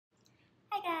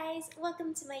Hi guys,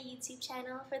 welcome to my YouTube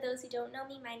channel. For those who don't know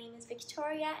me, my name is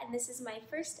Victoria and this is my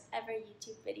first ever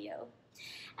YouTube video.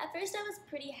 At first I was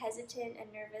pretty hesitant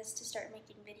and nervous to start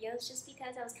making videos just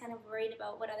because I was kind of worried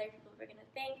about what other people were going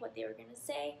to think, what they were going to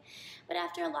say. But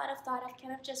after a lot of thought, I've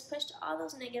kind of just pushed all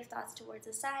those negative thoughts towards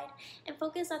the side and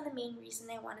focused on the main reason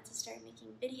I wanted to start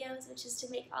making videos, which is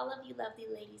to make all of you lovely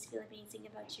ladies feel amazing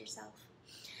about yourself.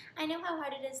 I know how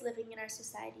hard it is living in our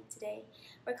society today.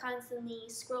 We're constantly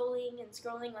scrolling and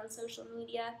scrolling on social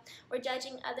media. We're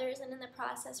judging others, and in the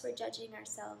process, we're judging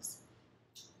ourselves.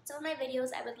 So in my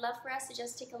videos, I would love for us to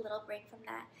just take a little break from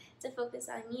that, to focus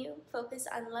on you, focus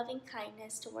on loving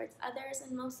kindness towards others,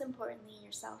 and most importantly,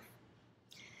 yourself.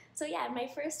 So yeah, in my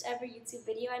first ever YouTube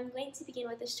video, I'm going to begin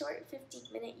with a short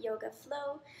 15-minute yoga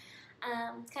flow.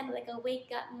 It's kind of like a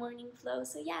wake-up morning flow.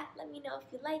 So yeah, let me know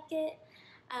if you like it.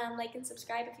 Like and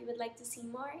subscribe if you would like to see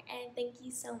more, and thank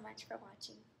you so much for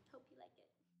watching. Hope you like it.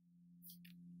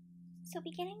 So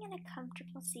beginning in a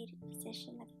comfortable seated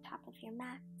position at the top of your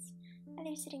mats,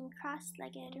 either sitting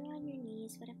cross-legged or on your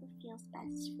knees, whatever feels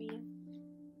best for you.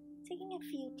 Taking a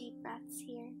few deep breaths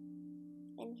here,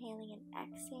 inhaling and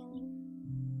exhaling.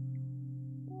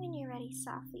 When you're ready,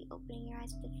 softly opening your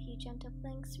eyes with a few gentle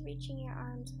blinks, reaching your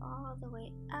arms all the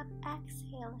way up.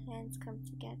 Exhale, hands come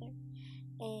together.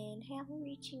 Inhale,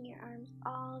 reaching your arms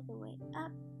all the way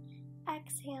up.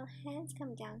 Exhale, hands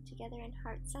come down together in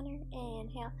heart center.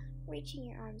 Inhale, reaching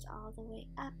your arms all the way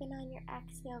up. And on your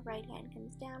exhale, right hand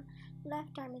comes down.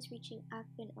 Left arm is reaching up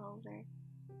and over.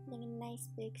 Feeling a nice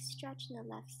big stretch in the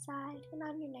left side. And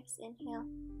on your next inhale,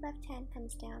 left hand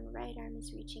comes down. Right arm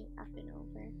is reaching up and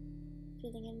over.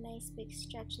 Feeling a nice big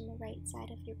stretch in the right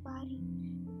side of your body.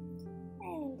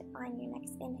 And on your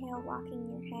next inhale, walking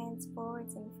your hands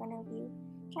forwards in front of you.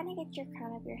 Trying to get your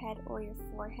crown of your head or your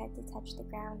forehead to touch the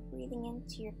ground, breathing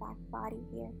into your back body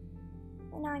here.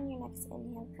 And on your next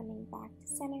inhale, coming back to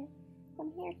center.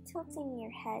 From here, tilting your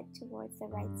head towards the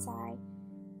right side.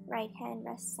 Right hand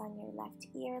rests on your left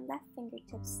ear, left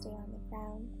fingertips stay on the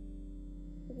ground.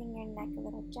 Giving your neck a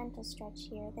little gentle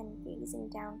stretch here, then gazing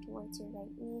down towards your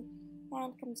right knee.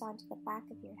 Hand comes onto the back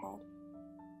of your head.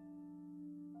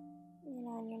 And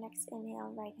on your next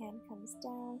inhale, right hand comes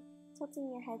down.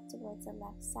 Tilting your head towards the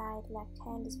left side, left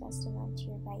hand is resting onto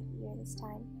your right ear this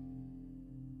time.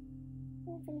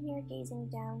 And from here, gazing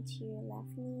down to your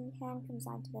left knee, hand comes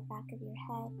onto the back of your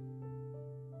head.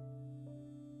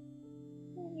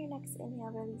 And your next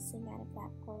inhale, releasing out of that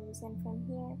pose. And from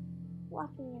here,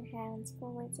 walking your hands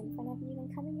forwards in front of you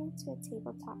and coming into a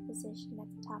tabletop position at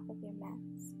the top of your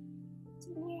mats.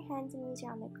 Taking your hands and knees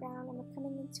are on the ground, and we're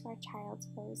coming into our child's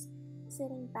pose.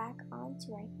 Sitting back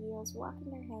onto our heels,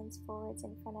 walking our hands forwards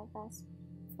in front of us.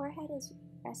 Forehead is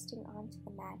resting onto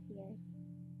the mat here.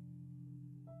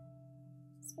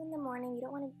 So in the morning, you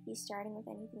don't want to be starting with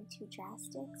anything too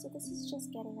drastic, so this is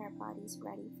just getting our bodies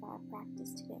ready for our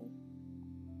practice today.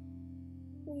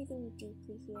 Breathing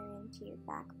deeply here into your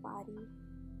back body.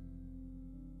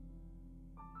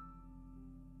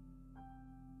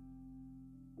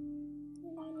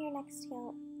 And on your next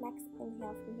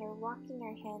inhale from here, walking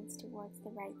our hands towards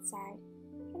the right side.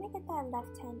 Trying to get that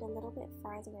left hand a little bit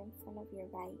farther in front of your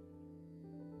right.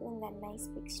 Feeling that nice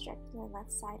big stretch in the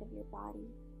left side of your body.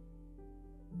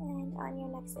 And on your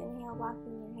next inhale,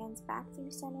 walking your hands back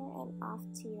through center and off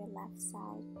to your left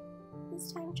side.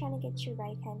 This time trying to get your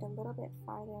right hand a little bit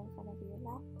farther in front of your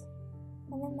left.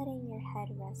 And then letting your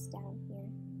head rest down here.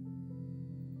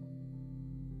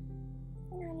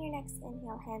 And on your next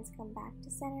inhale, hands come back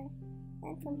to center.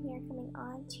 And from here, coming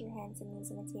on to your hands and knees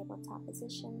in a tabletop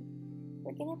position.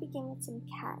 We're going to begin with some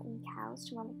cat and cows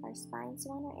to warm up our spine.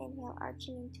 So on our inhale,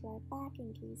 arching into our back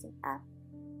and gazing up.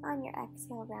 On your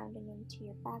exhale, rounding into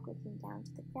your back, looking down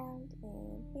to the ground.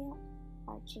 Inhale,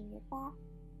 arching your back.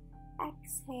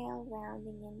 Exhale,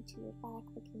 rounding into your back,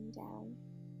 looking down.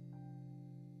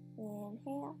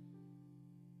 Inhale.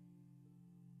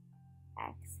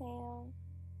 Exhale.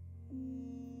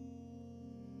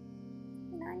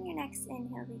 And on your next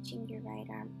inhale, reaching your right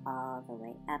arm all the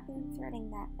way up and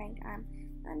threading that right arm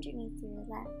underneath your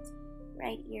left.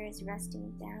 Right ear is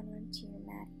resting down onto your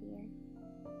mat here.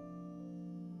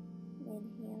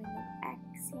 Inhaling and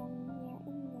exhaling here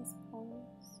in this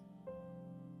pose.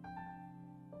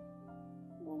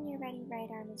 When you're ready, right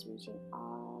arm is reaching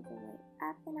all the way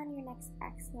up, and on your next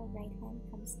exhale, right hand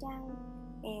comes down.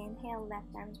 Inhale,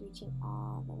 left arm is reaching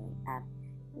all the way up.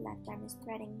 Left arm is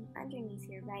threading underneath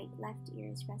your right, left ear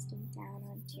is resting down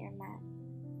onto your mat.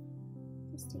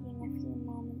 Just taking a few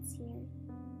moments here,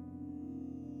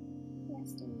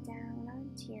 resting down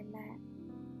onto your mat.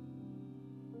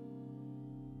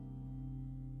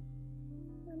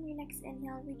 On your next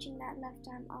inhale, reaching that left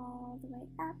arm all the way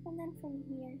up, and then from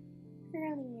here,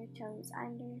 curling your toes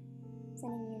under,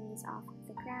 sending your knees off of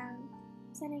the ground,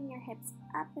 sending your hips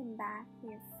up and back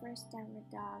for your first downward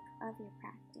dog of your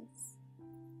practice.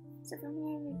 So from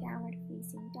here in your downward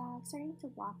facing dog, starting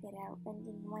to walk it out,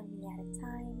 bending one knee at a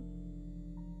time,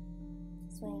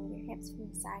 swaying your hips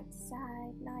from side to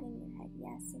side, nodding your head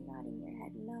yes and nodding your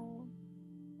head no.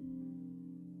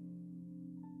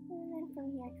 And then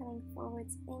from here, coming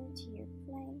forwards into your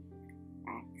plank.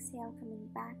 Exhale, coming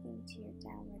back into your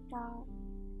downward dog.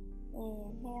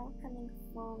 Inhale, coming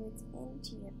forwards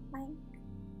into your plank.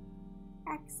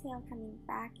 Exhale, coming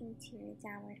back into your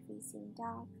downward facing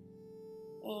dog.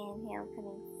 Inhale,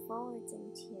 coming forwards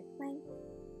into your plank.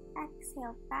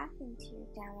 Exhale, back into your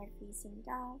downward facing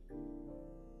dog.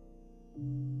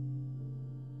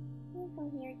 And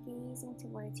from here, gazing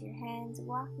towards your hands,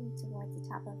 walking towards the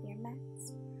top of your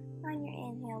mats. On your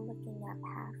inhale, looking up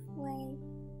halfway.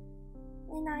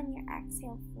 And on your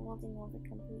exhale, folding over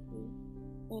completely.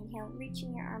 Inhale,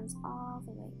 reaching your arms all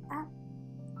the way up.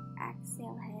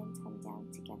 Exhale, hands come down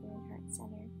together in heart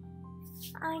center.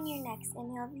 On your next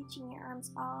inhale, reaching your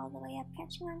arms all the way up,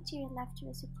 catching onto your left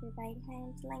wrist with your right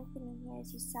hand, lengthening here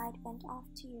as you side bend off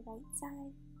to your right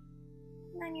side.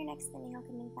 And on your next inhale,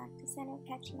 coming back to center,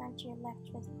 catching onto your left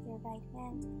wrist with your right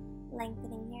hand,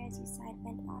 lengthening here as you side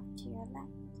bend off to your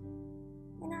left.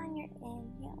 And on your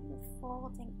inhale, we're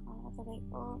folding all the way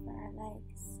over our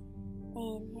legs.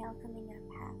 Inhale, coming up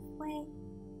halfway.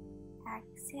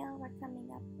 Exhale, we're coming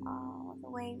up all the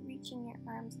way, reaching your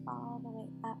arms all the way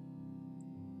up.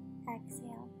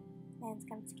 Exhale, hands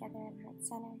come together in heart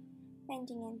center,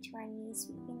 bending into our knees,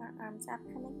 sweeping our arms up,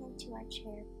 coming into our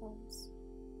chair pose.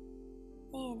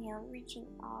 Inhale, reaching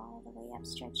all the way up,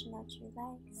 stretching out your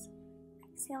legs.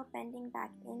 Exhale, bending back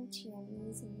into your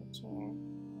knees in your chair.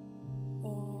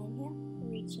 Inhale,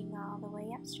 reaching all the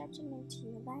way up, stretching into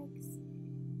your legs.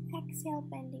 Exhale,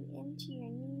 bending into your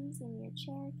knees in your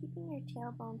chair, keeping your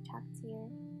tailbone tucked here.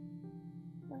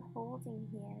 We're holding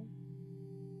here.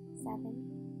 7,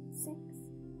 6,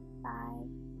 5,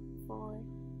 4,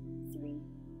 3,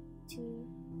 2,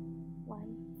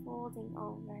 1. Folding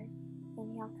over.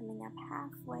 Inhale, coming up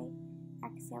halfway.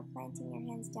 Exhale, planting your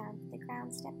hands down to the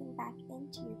ground, stepping back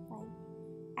into your plank.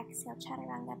 Exhale,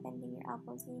 chaturanga, bending your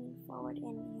elbows, leaning forward.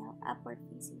 Inhale, upward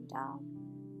facing dog.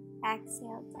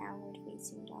 Exhale, downward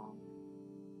facing dog.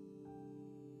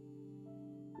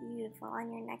 Beautiful.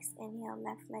 On your next inhale,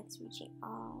 left leg's reaching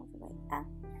all the way up.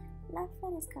 Left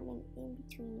foot is coming in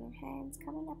between your hands,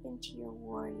 coming up into your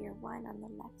warrior one on the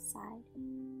left side.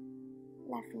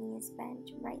 Left knee is bent,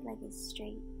 right leg is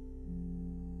straight.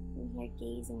 And here,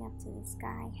 gazing up to the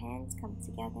sky, hands come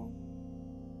together.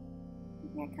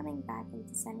 We're coming back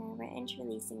into center. We're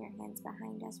interlacing our hands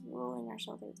behind us, rolling our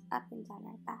shoulders up and down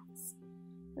our backs.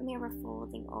 From here, we're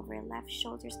folding over, left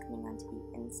shoulders coming onto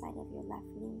the inside of your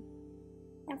left knee.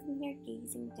 And from here,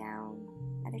 gazing down,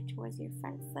 either towards your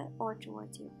front foot or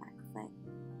towards your back foot.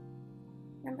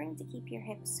 Remembering to keep your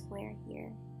hips square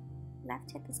here.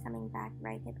 Left hip is coming back,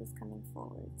 right hip is coming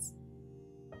forwards.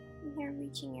 From here,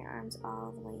 reaching your arms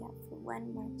all the way up for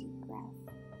one more deep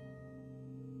breath.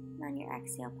 On your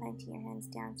exhale, planting your hands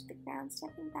down to the ground,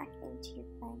 stepping back into your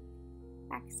plank.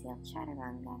 Exhale,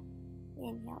 chaturanga.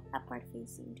 Inhale, upward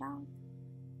facing dog.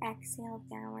 Exhale,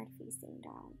 downward facing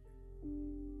dog.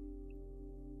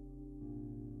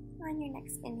 On your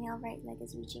next inhale, right leg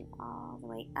is reaching all the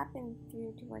way up and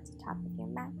through towards the top of your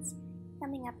mats,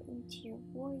 coming up into your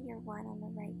warrior one on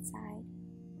the right side.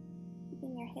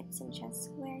 Keeping your hips and chest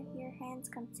square here, hands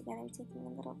come together, taking a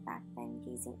little back bend,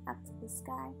 gazing up to the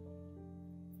sky.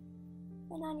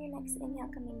 And on your next inhale,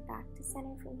 coming back to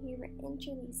center. From here, we're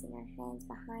interlacing our hands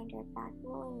behind our back,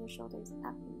 rolling your shoulders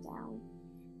up and down.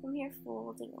 From here,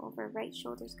 folding over, right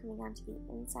shoulders coming onto the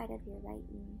inside of your right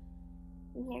knee.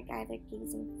 From here, either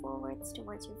gazing forwards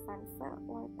towards your front foot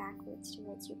or backwards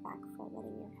towards your back foot,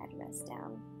 letting your head rest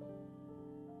down.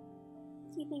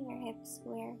 Keeping your hips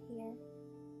square here.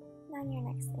 And on your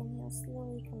next inhale,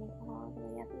 slowly coming all the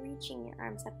way up, reaching your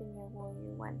arms up in your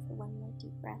warrior one for one more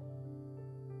deep breath.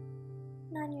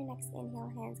 And on your next inhale,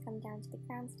 hands come down to the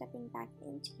ground, stepping back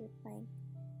into your plank.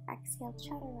 Exhale,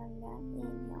 chaturanga.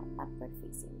 Inhale, upward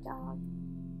facing dog.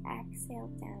 Exhale,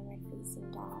 downward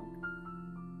facing dog.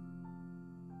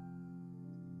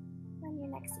 On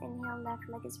your next inhale, left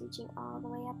leg is reaching all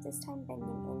the way up, this time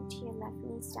bending into your left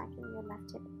knee, stacking your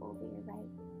left hip over your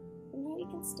right. From here, you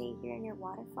can stay here in your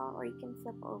waterfall, or you can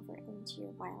flip over into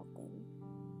your wild thing.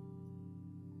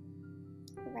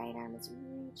 The right arm is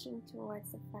reaching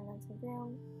towards the front of the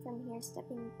room. From here,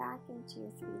 stepping back into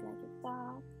your three-legged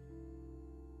dog.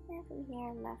 And from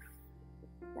here, left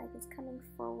leg is coming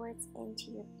forwards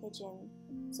into your pigeon.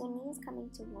 So knee is coming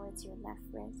towards your left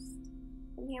wrist.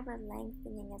 From here we're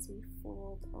lengthening as we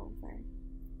fold over.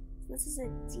 So this is a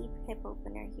deep hip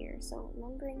opener here, so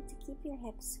remembering to keep your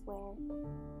hips square.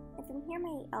 And from here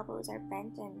my elbows are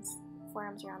bent and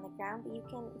forearms are on the ground, but you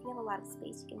can, if you have a lot of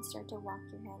space, you can start to walk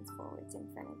your hands forwards in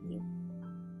front of you.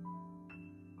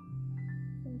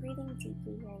 And breathing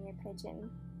deeply here in your pigeon.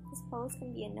 This pose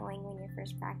can be annoying when you're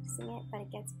first practicing it, but it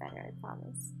gets better, I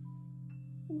promise.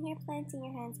 From here, planting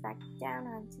your hands back down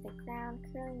onto the ground,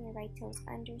 curling your right toes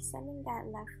under, sending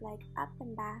that left leg up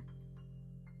and back.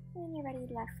 And when you're ready,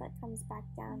 left foot comes back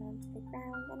down onto the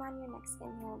ground, and on your next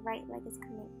inhale, right leg is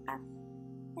coming up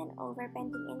and over,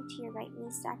 bending into your right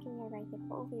knee, stacking your right hip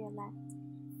over your left.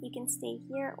 You can stay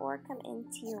here or come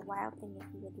into your wild thing if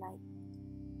you would like.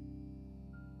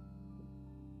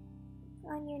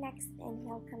 On your next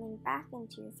inhale, coming back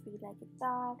into your three-legged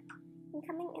dog, and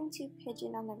coming into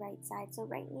pigeon on the right side. So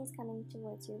right knee is coming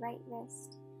towards your right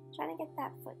wrist. Try to get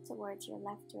that foot towards your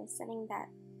left wrist, setting that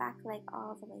back leg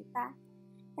all the way back.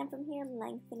 And from here,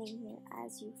 lengthening here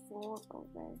as you fold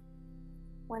over.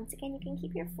 Once again, you can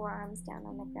keep your forearms down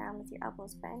on the ground with your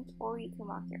elbows bent, or you can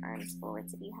walk your arms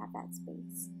forwards if you have that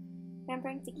space.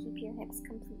 Remembering to keep your hips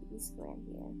completely square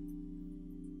here.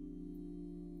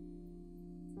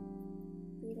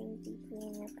 Breathing deeply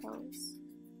in your pose.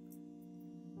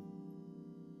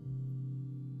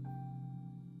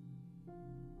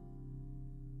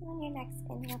 On your next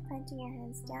inhale, planting your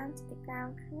hands down to the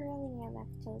ground, curling your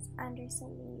left toes under,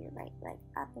 sending your right leg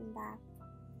up and back.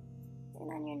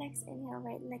 And on your next inhale,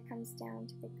 right leg comes down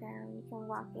to the ground. You can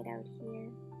walk it out here.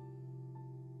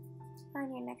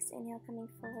 On your next inhale, coming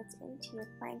forwards into your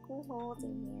plank, we're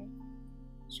holding here.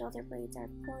 Shoulder blades are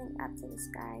pulling up to the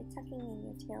sky, tucking in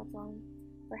your tailbone.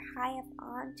 We're high up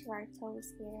onto our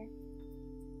toes here.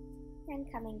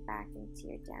 And coming back into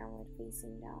your downward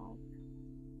facing dog.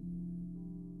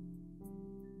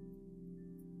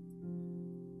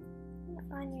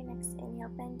 On your next inhale,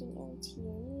 bending into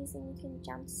your knees, and you can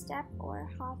jump, step, or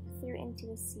hop through into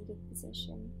a seated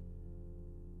position.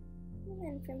 And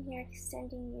then from here,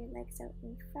 extending your legs out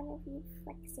in front of you,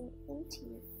 flexing into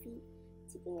your feet,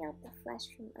 taking out the flesh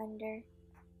from under.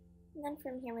 And then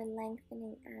from here, we're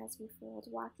lengthening as we fold,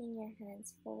 walking your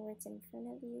hands forwards in front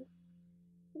of you.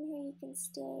 From here, you can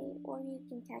stay, or you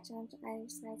can catch onto either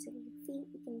side of your feet.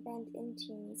 You can bend into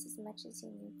your knees as much as you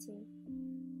need to.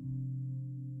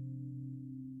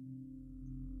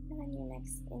 On your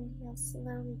next inhale,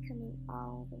 slowly coming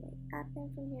all the way up,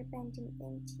 and from here bending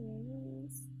into your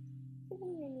knees,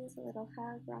 giving your knees a little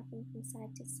hug, rocking from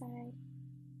side to side.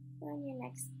 On your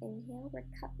next inhale, we're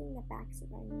cupping the backs of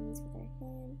our knees with our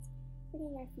hands,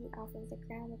 putting our feet off of the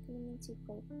ground. We're coming into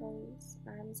boat pose,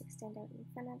 arms extend out in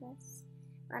front of us.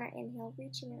 On our inhale,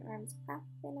 reaching our arms up,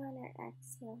 and on our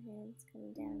exhale, hands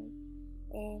come down.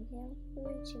 Inhale,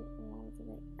 reaching all the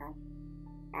way up.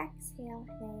 Exhale,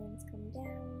 hands come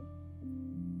down.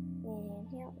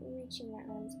 Inhale, reaching our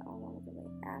arms all the way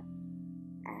up.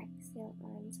 Exhale,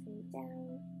 arms come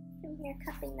down. From here,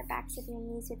 cupping the backs of your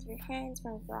knees with your hands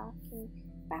while rocking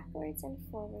backwards and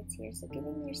forwards here. So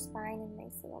giving your spine a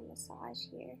nice little massage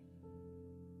here.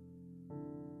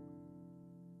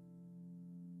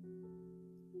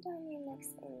 And on your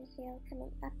next inhale,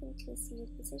 coming up into a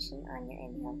seated position. On your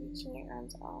inhale, reaching your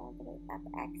arms all the way up.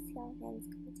 Exhale, hands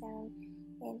come down.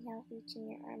 Inhale, reaching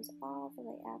your arms all the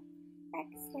way up.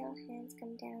 Exhale, hands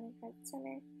come down in heart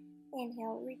center.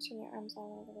 Inhale, reaching your arms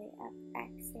all the way up.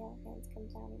 Exhale, hands come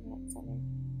down in heart center.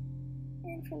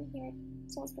 And from here,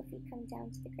 soles of feet come down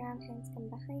to the ground, hands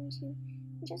come behind you.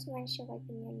 And just windshield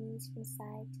wiping your knees from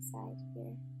side to side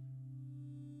here.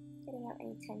 Getting out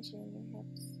any tension in your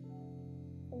hips.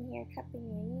 From here, cupping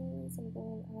your knees and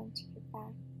going onto your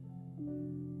back.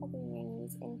 Hugging your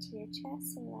knees into your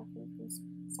chest and rocking from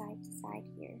side to side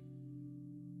here.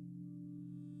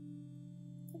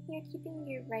 From here, keeping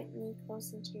your right knee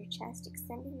close into your chest,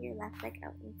 extending your left leg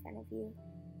out in front of you.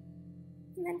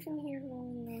 And then from here,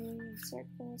 rolling your knee in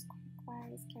circles,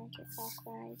 clockwise,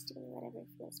 counterclockwise, doing whatever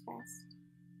feels best.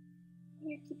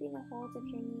 Here, keeping a hold of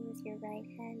your knee with your right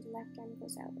hand, left arm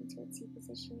goes out into a T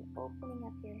position, opening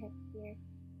up your hip here,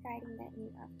 guiding that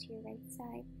knee up to your right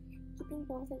side, keeping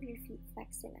both of your feet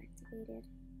flexed and activated.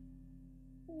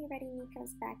 When you're ready, knee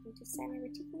comes back into center. We're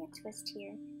taking a twist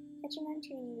here. Catching onto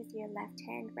your knee with your left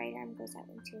hand, right arm goes out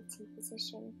into a T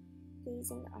position,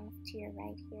 gazing off to your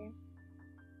right here.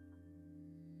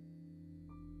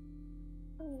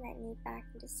 Bringing that knee back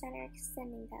into center,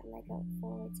 extending that leg out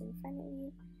forwards in front of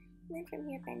you. And then from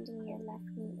here, bending your left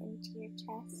knee into your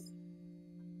chest,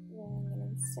 rolling it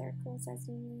in circles as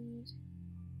you need.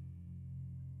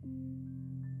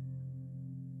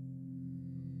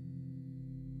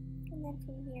 And then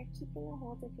from here, keeping a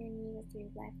hold of your knee with your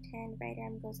left hand, right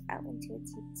arm goes out into a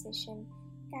T position,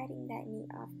 guiding that knee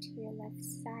off to your left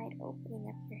side, opening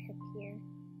up your hip here.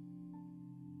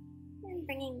 And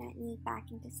bringing that knee back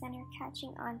into center,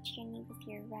 catching onto your knee with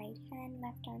your right hand,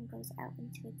 left arm goes out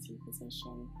into a T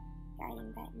position,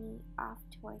 guiding that knee off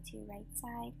towards your right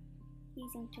side,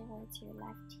 easing towards your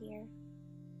left here.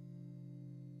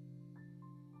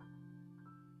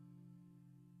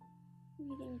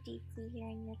 Breathing deeply here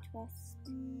in your twist.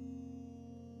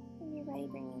 When you're ready,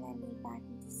 bringing that knee back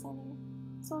into center.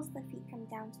 Soles of the feet come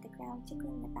down to the ground,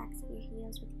 tickling the backs of your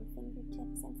heels with your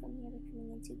fingertips, and from here we're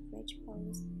coming into bridge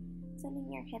pose.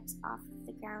 Sending your hips off of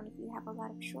the ground. If you have a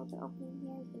lot of shoulder opening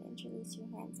here, you can interlace your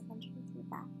hands underneath your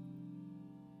back.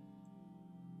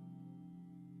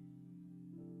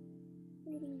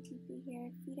 Breathing deeply here,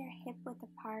 feet are hip-width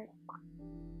apart.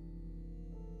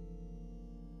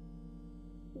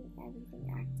 Keeping everything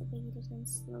activated and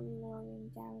slowly lowering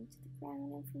down to the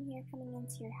ground, and from here coming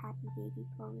into your happy baby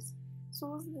pose.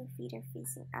 Soles of the feet are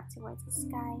facing up towards the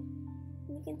sky.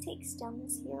 And you can take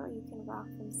stillness here, or you can rock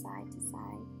from side to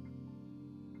side.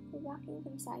 The rocking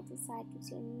from side to side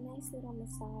gives you a nice little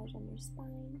massage on your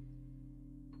spine.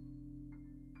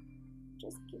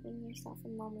 Just giving yourself a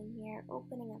moment here,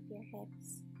 opening up your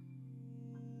hips.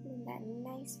 Doing that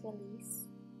nice release.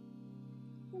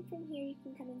 And from here you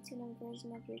can come into an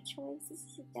inversion of your choice. This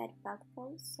is a dead bug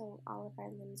pose, so all of our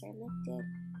limbs are lifted.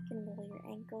 You can roll your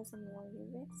ankles and roll your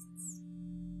wrists.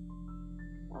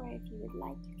 Or if you would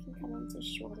like, you can come into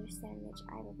shoulder stand, which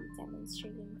I will be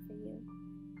demonstrating for you.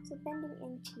 So bending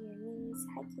into your knees,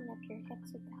 hiking up your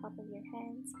hips with the help of your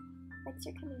hands. Legs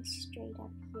are coming straight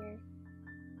up here.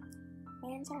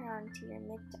 Hands are onto your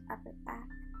mid to upper back.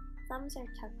 Thumbs are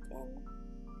tucked in.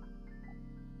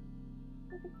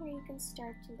 And from here you can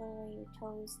start to lower your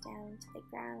toes down to the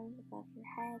ground above your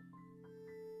head.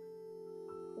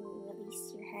 Then you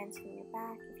release your hands from your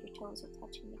back if your toes are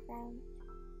touching the ground.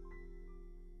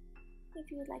 If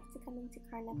you would like to come into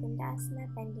Karna Pindasana,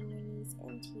 bending your knees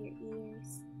into your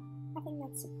ears, having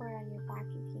that support on your back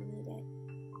if you need it.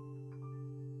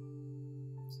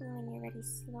 So when you're ready,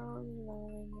 slowly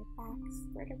lowering your backs,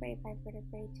 vertebrae by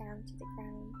vertebrae, down to the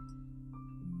ground.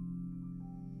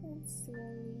 And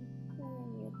slowly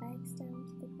lowering your legs down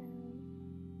to the ground.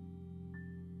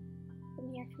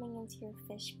 From here, coming into your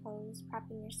fish pose,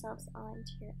 propping yourselves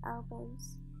onto your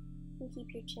elbows. You can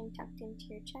keep your chin tucked into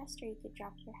your chest, or you could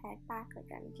drop your head back like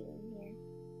I'm doing here.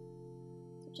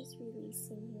 So just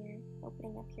releasing here,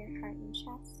 opening up your heart and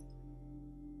chest.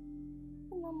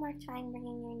 And one more time,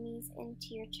 bringing your knees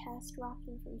into your chest,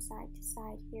 rocking from side to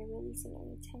side here, releasing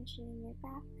any tension in your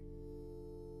back.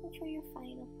 And for your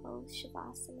final pose,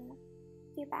 Shavasana.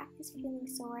 If your back is feeling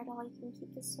sore at all, you can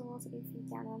keep the soles of your feet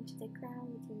down onto the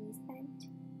ground with your knees bent,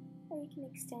 or you can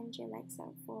extend your legs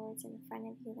out forwards in front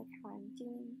of you like how I'm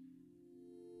doing.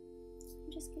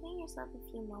 Just giving yourself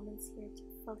a few moments here to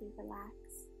fully relax,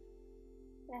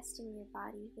 resting your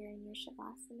body here in your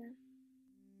Shavasana,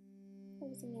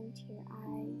 closing into your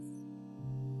eyes,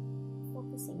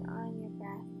 focusing on your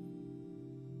breath.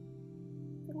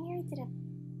 From here I did a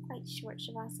quite short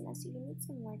Shavasana, so you need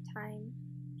some more time,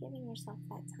 giving yourself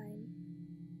that time.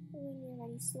 And when you're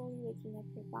ready, slowly waking up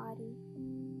your body,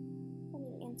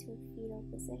 coming into a fetal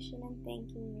position and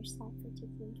thanking yourself for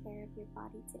taking care of your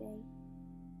body today.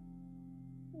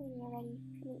 When you're ready,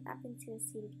 coming up into a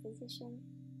seated position.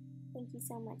 Thank you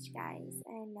so much, guys,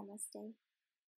 and namaste.